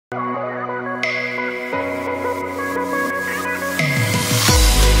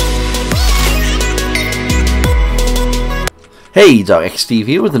Hey, Dark Steve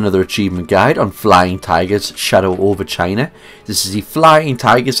here with another achievement guide on Flying Tigers Shadow over China. This is the Flying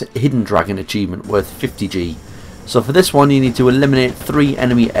Tigers Hidden Dragon achievement worth 50G. So for this one you need to eliminate 3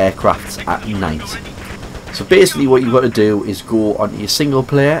 enemy aircrafts at night. So basically what you've got to do is go onto your single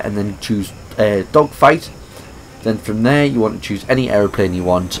player and then choose dogfight. Then from there you want to choose any aeroplane you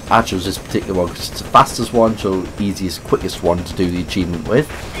want. I chose this particular one because it's the fastest one, so easiest, quickest one to do the achievement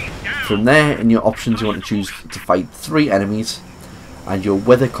with. From there, in your options, you want to choose to fight 3 enemies, and your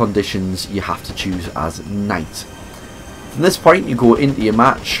weather conditions you have to choose as night. From this point, you go into your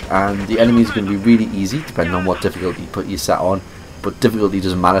match, and the enemies are going to be really easy, depending on what difficulty you set on. But difficulty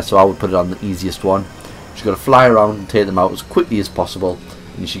doesn't matter, so I would put it on the easiest one. You just got to fly around and take them out as quickly as possible,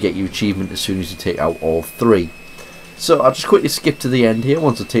 and you should get your achievement as soon as you take out all 3. So I'll just quickly skip to the end here.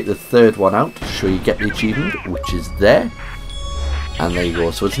 Once I take the 3rd one out, to show you get the achievement, which is there. And there you go,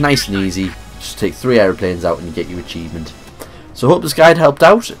 so it's nice and easy. Just take 3 aeroplanes out and you get your achievement. So I hope this guide helped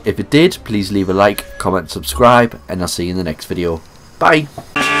out. If it did, please leave a like, comment, subscribe, and I'll see you in the next video. Bye!